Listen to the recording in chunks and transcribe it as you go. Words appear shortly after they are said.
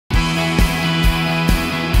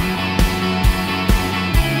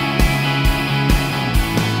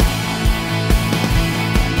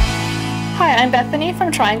I'm Bethany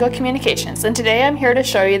from Triangle Communications, and today I'm here to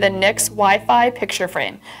show you the Nix Wi-Fi picture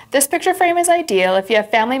frame. This picture frame is ideal if you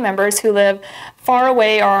have family members who live far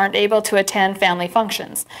away or aren't able to attend family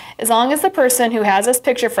functions. As long as the person who has this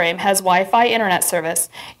picture frame has Wi-Fi internet service,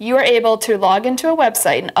 you are able to log into a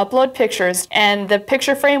website and upload pictures, and the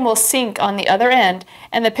picture frame will sync on the other end,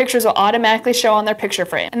 and the pictures will automatically show on their picture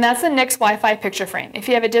frame. And that's the Nix Wi-Fi picture frame. If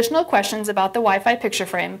you have additional questions about the Wi-Fi picture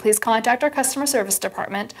frame, please contact our customer service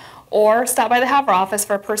department or stop by the Havre office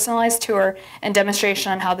for a personalized tour and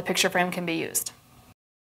demonstration on how the picture frame can be used.